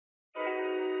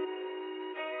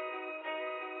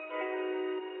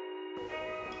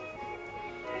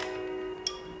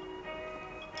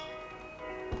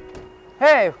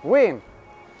Hey, Vinh!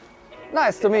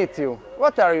 Nice to meet you.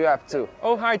 What are you up to?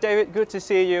 Oh, hi David, good to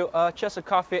see you. Just a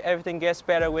coffee, everything gets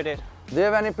better with it. Do you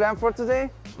have any plan for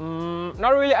today?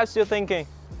 Not really, I'm still thinking.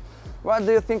 What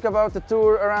do you think about the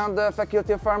tour around the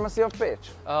Faculty of Pharmacy of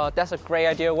Pécs? That's a great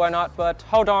idea, why not? But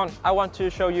hold on, I want to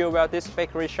show you about this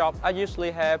bakery shop. I usually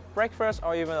have breakfast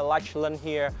or even a lunch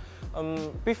here.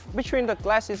 Between the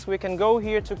classes, we can go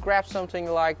here to grab something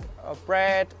like a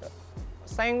bread,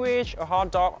 sandwich, a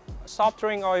hot dog, soft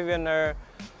drink, or even a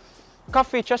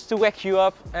coffee just to wake you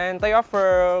up. And they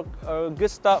offer good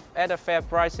stuff at a fair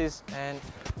prices. And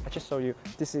I just show you,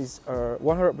 this is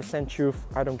 100% truth.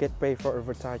 I don't get paid for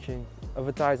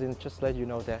advertising, just let you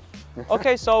know that.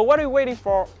 Okay, so what are you waiting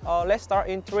for? Let's start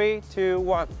in 3, 2,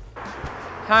 1.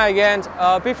 Hi again.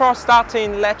 Before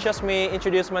starting, let just me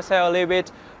introduce myself a little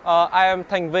bit. I am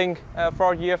Vinh, a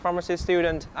 4th-year pharmacy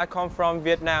student. I come from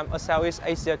Vietnam, a Southeast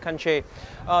Asia country.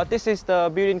 This is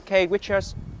the building cake which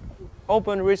has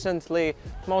opened recently.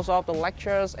 Most of the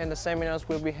lectures and the seminars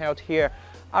will be held here.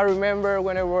 I remember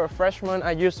when I was a freshman,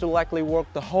 I used to likely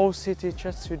walk the whole city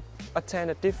just to attend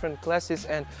the different classes,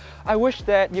 and I wish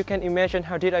that you can imagine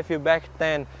how did I feel back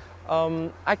then.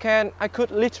 I could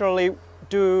literally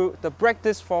do the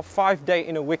practice for 5 days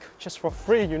in a week just for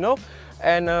free, you know.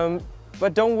 And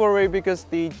but don't worry, because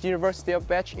the University of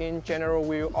Pécs in general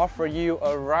will offer you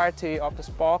a variety of the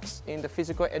sports in the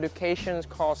physical education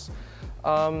course,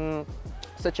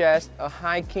 such as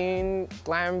hiking,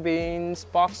 climbing,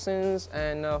 boxing,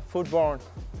 and football.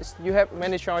 You have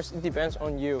many choices, it depends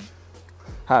on you.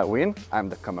 Hi Vinh, I'm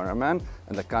the cameraman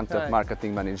and the content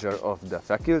marketing manager of the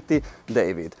faculty,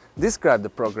 David. Describe the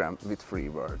program with 3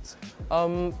 words.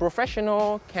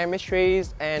 Professional, chemistry,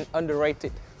 and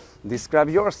underrated. Describe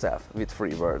yourself with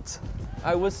 3 words.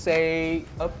 I would say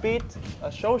a bit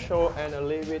social and a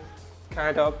little bit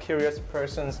kind of curious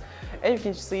persons. As you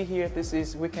can see here,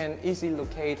 we can easily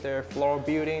locate the floor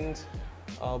buildings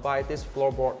by this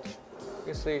floorboard.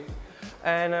 You see.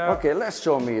 And okay, let's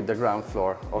show me the ground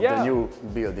floor of the new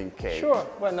building cave. Sure,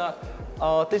 why not?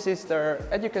 This is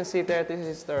as you can see there, this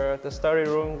is the study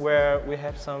room where we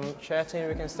have some chatting.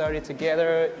 We can study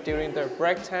together during the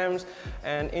break times.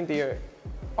 And in the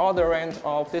other end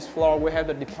of this floor, we have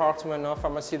the Department of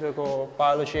Pharmaceutical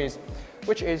Biology,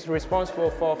 which is responsible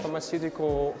for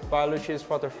pharmaceutical biology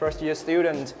for the 1st-year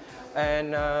student,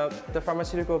 and the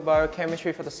pharmaceutical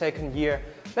biochemistry for the 2nd year.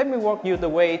 Let me walk you the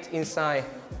way inside.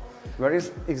 Where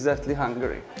is exactly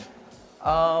Hungary?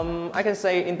 I can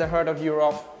say in the heart of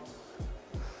Europe.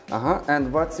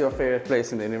 And what's your favorite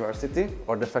place in the university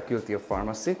or the Faculty of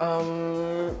Pharmacy?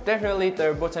 Definitely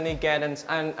the Botany Gardens,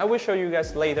 and I will show you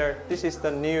guys later. This is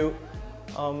the new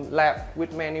lab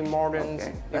with many modern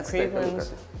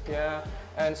equipment. Yeah,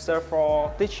 and stuff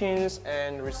for teaching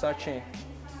and researching.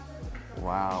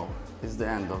 Wow, it's the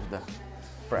end of the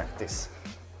practice.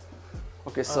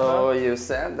 Okay, so you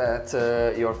said that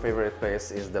your favorite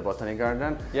place is the Botany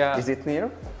Garden. Yeah. Is it near?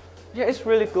 Yeah, it's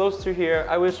really close to here.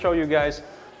 I will show you guys.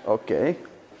 Okay.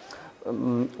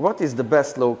 What is the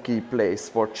best low-key place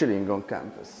for chilling on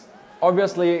campus?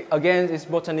 Obviously, again, it's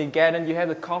Botany Garden. You have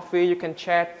the coffee, you can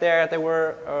chat there. There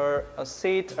were a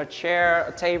seat, a chair,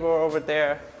 a table over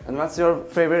there. And what's your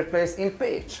favorite place in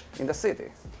Pécs, in the city?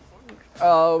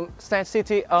 Stan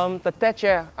City, the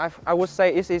Teche, I would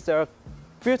say is a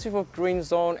beautiful green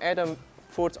zone at the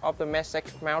foot of the Mesek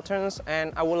Mountains,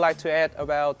 and I would like to add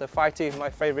about the Fighty, my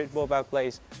favorite mobile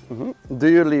place. Do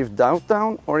you live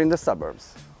downtown or in the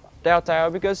suburbs?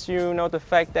 Downtown, because you know the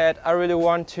fact that I really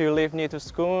want to live near to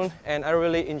school, and I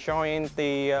really enjoying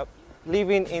the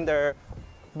living in the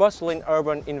bustling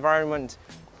urban environment.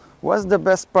 What's the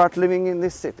best part living in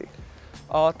this city?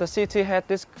 The city had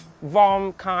this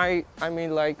warm kind,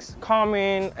 like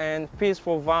calming and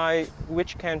peaceful vibe,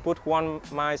 which can put one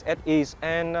mind at ease.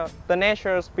 And the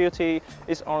nature's beauty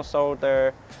is also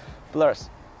the plus.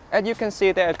 As you can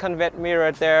see, there convex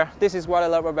mirror there. This is what I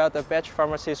love about the Pécs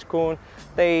Pharmacy School.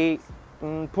 They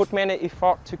put many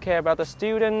effort to care about the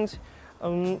students,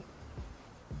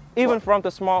 even from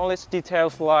the smallest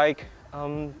details like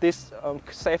this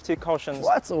safety cautions.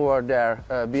 What's over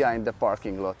there behind the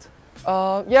parking lot?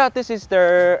 Yeah, this is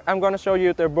I'm going to show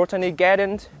you the Botany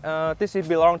Garden. This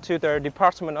belongs to the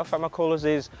Department of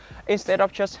Pharmacology. Instead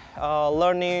of just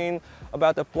learning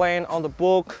about the plant on the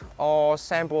book or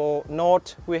sample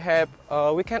note, we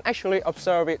can actually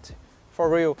observe it for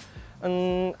real.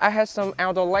 I had some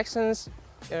outdoor lessons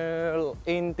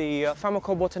in the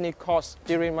pharmacobotany course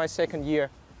during my 2nd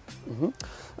year.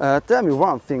 Tell me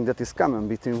one thing that is common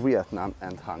between Vietnam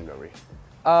and Hungary.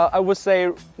 I would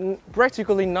say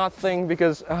practically nothing,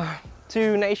 because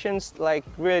two nations like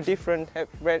really different, have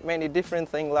many different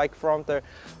things like from the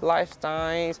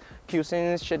lifestyles,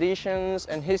 cuisines, traditions,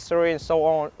 and history and so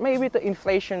on. Maybe the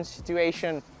inflation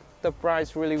situation, the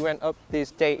price really went up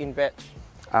this day in Veg.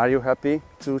 Are you happy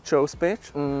to choose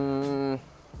Pécs?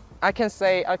 I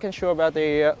can show about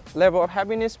the level of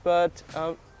happiness, but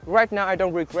right now I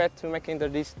don't regret to making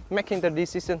the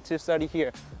decision to study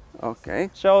here. Okay.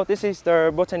 So this is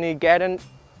the botany garden.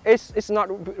 It's not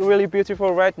really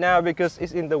beautiful right now because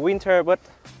it's in the winter, but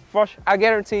I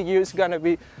guarantee you it's gonna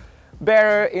be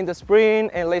better in the spring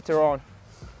and later on.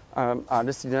 Are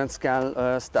the students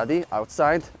can study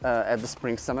outside at the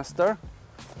spring semester?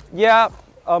 Yeah,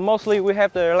 mostly we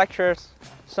have the lectures,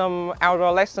 some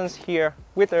outdoor lessons here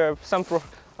with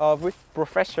with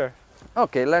professor.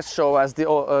 Okay, let's show us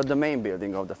the main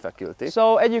building of the faculty.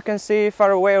 So as you can see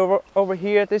far away over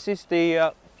here, this is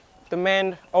the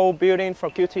main old building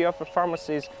faculty of the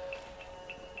pharmacies.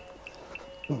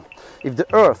 If the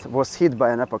earth was hit by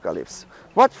an apocalypse,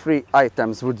 what 3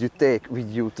 items would you take with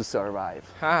you to survive?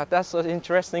 That's an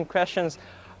interesting question.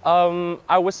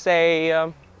 I would say,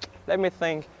 let me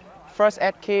think, first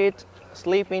aid kit,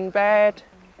 sleeping bed,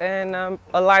 and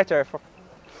a lighter.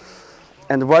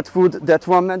 And what would that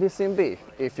one medicine be?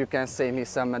 If you can say me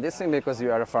some medicine because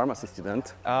you are a pharmacy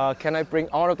student. Can I bring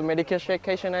all of the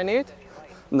medication I need?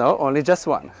 No, only just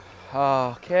one.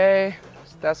 Okay,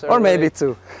 that's or maybe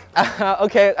 2.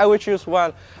 Okay, I will choose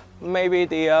one. Maybe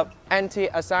the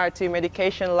anti-anxiety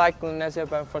medication like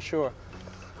clonazepam for sure.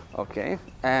 Okay,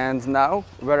 and now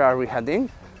where are we heading?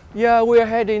 Yeah, we're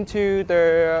heading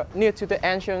to near to the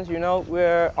entrance, you know,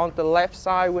 we're on the left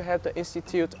side, we have the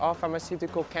Institute of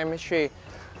Pharmaceutical Chemistry.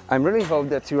 I really hope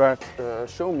that you are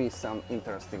show me some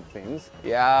interesting things.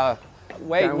 Yeah,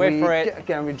 wait for it.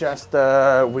 Can we just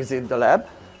visit the lab?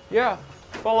 Yeah,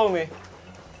 follow me.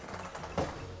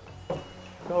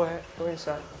 Go ahead, go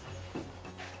inside.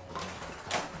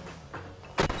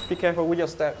 Be careful with your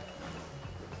step.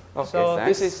 Okay, so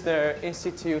thanks. this is the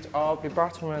Institute of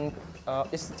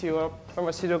Institute of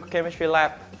Pharmaceutical Chemistry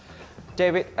lab.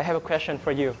 David, I have a question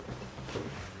for you.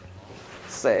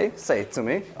 Say it to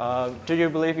me. Do you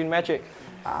believe in magic?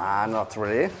 Not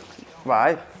really.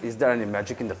 Why? Is there any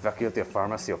magic in the Faculty of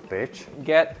Pharmacy of Pécs?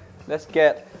 Let's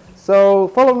get. So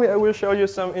follow me, I will show you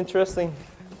some interesting,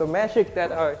 the magic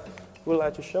that I would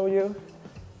like to show you.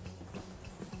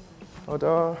 Hold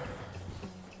on.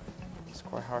 It's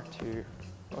quite hard to,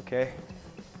 okay.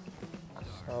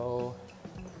 So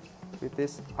with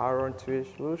this iron 2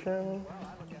 solution,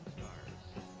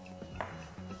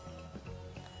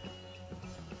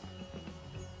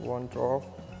 one drop.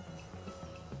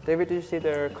 David, do you see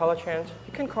the color change?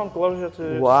 You can come closer to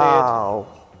see it. Wow!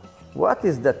 What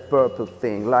is that purple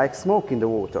thing, like smoke in the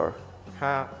water?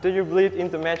 Do you believe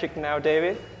in the magic now,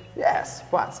 David? Yes,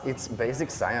 but it's basic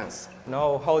science.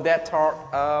 No, hold that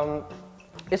thought.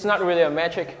 It's not really a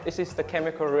magic. This is the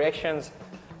chemical reactions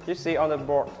you see on the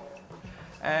board.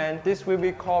 And this will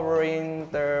be covering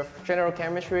the general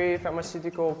chemistry,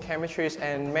 pharmaceutical chemistries,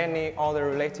 and many other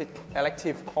related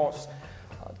elective courses.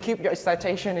 Keep your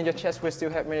excitation in your chest, we still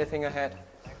have many things ahead.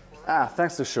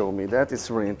 Thanks to show me that,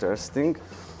 it's really interesting.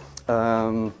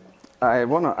 I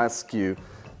want to ask you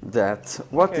that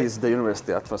what is the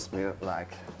university atmosphere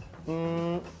like?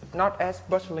 Not as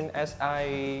bustling as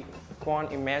I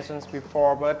can't imagine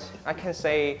before, but I can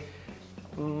say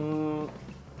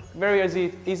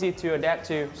very easy to adapt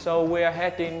to. So we are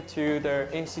heading to the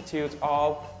Institute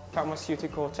of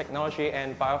Pharmaceutical Technology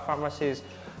and Biopharmacies.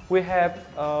 We have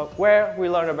where we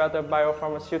learn about the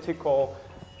biopharmaceutical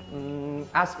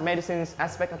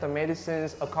aspect of the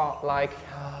medicines, like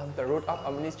the route of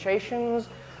administrations,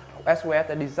 as well as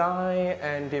the design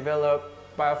and develop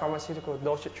biopharmaceutical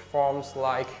dosage forms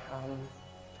like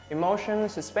emulsion,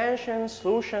 suspension,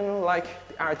 solution like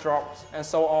the eye drops and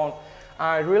so on.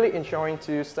 I really enjoy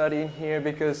to study here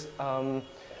because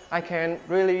I can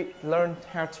really learn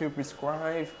how to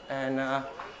prescribe and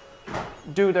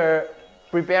do the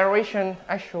preparation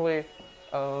actually.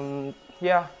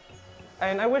 Yeah,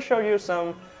 and I will show you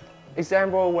some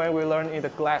example when we learn in the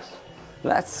class.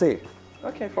 Let's see.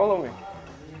 Okay, follow me.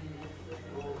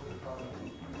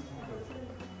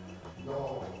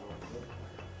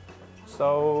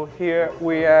 So here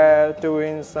we are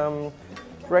doing some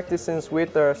practices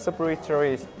with the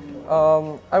separatories.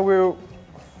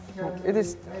 It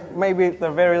is maybe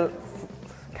the very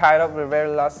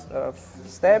last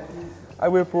step. I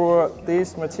will pour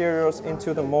these materials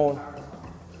into the mold.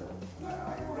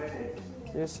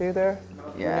 You see there?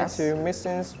 Yes. You need to mix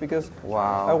things because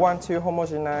Wow. I want to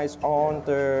homogenize all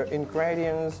the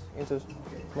ingredients into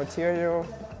material.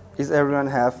 Is everyone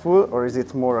helpful, or is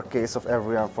it more a case of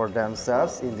everyone for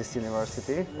themselves in this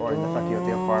university or in the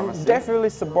Faculty of Pharmacy? Definitely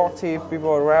supportive people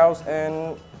around,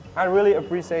 and I really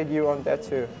appreciate you on that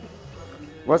too.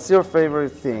 What's your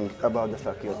favorite thing about the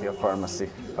Faculty of Pharmacy?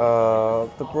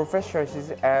 The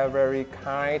professors are very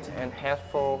kind and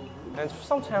helpful, and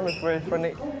sometimes it's very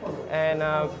funny.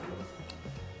 And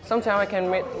sometimes I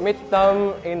can meet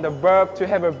them in the pub to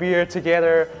have a beer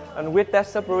together. And with that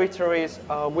supplementaries,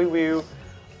 we will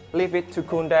leave it to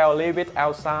cool down, leave it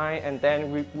outside, and then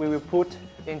we will put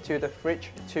into the fridge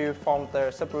to form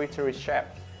the supplementary shape.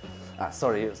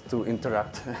 Sorry to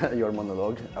interrupt your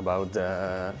monologue about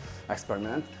the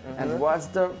experiment. And what's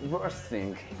the worst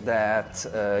thing that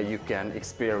you can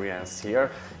experience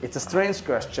here? It's a strange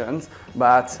question,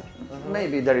 but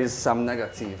maybe there is some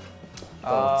negative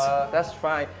thoughts. That's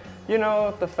fine. You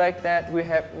know, the fact that we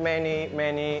have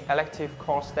many elective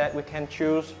courses that we can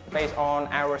choose based on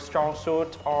our strong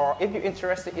suit, or if you're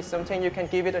interested in something, you can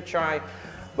give it a try.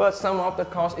 But some of the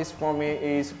courses for me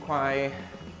is quite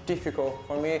difficult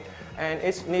for me, and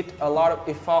it needs a lot of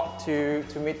effort to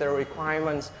meet the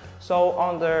requirements. So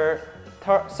on the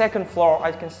second floor,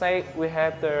 I can say we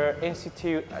have the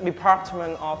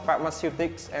Department of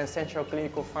Pharmaceutics and Central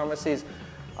Clinical Pharmacies.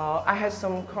 I had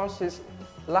some courses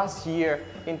last year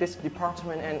in this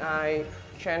department, and I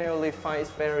genuinely find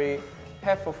it's very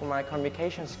helpful for my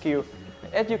communication skill.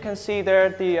 As you can see there,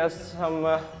 there are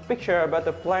some picture about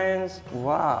the plants.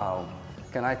 Wow!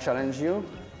 Can I challenge you?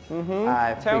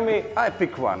 I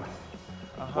pick one.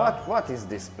 What is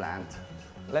this plant?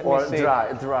 Let me see.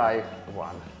 Dry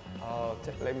one.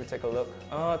 Let me take a look.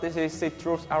 This is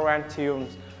Citrus aurantium.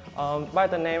 By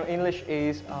the name English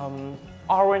is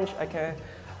orange.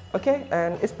 Okay,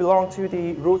 and it belongs to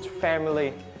the root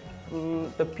family.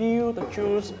 The peel, the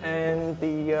juice, and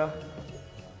the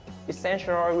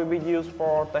essential oil will be used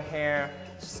for the hair,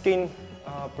 skin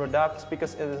products,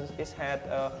 because it had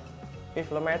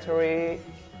inflammatory,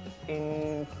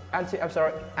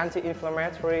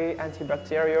 anti-inflammatory,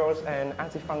 antibacterial, and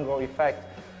antifungal effect.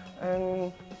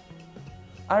 And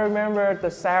I remember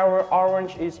the sour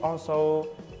orange is also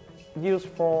used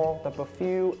for the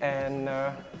perfume and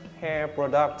hair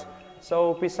product.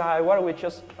 So besides what we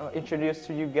just introduced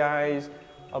to you guys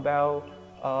about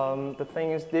the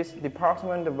things this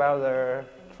department, about the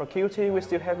faculty, we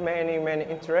still have many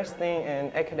interesting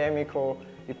and academical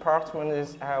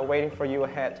departments waiting for you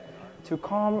ahead to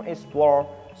come explore.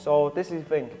 So this is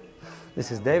Vinh. This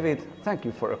is David. Thank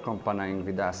you for accompanying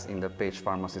with us in the Pécs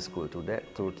Pharmacy School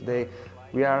today.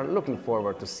 We are looking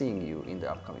forward to seeing you in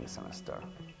the upcoming semester.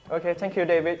 Okay, thank you,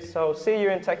 David. So see you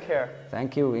and take care.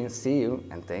 Thank you, and see you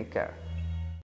and take care.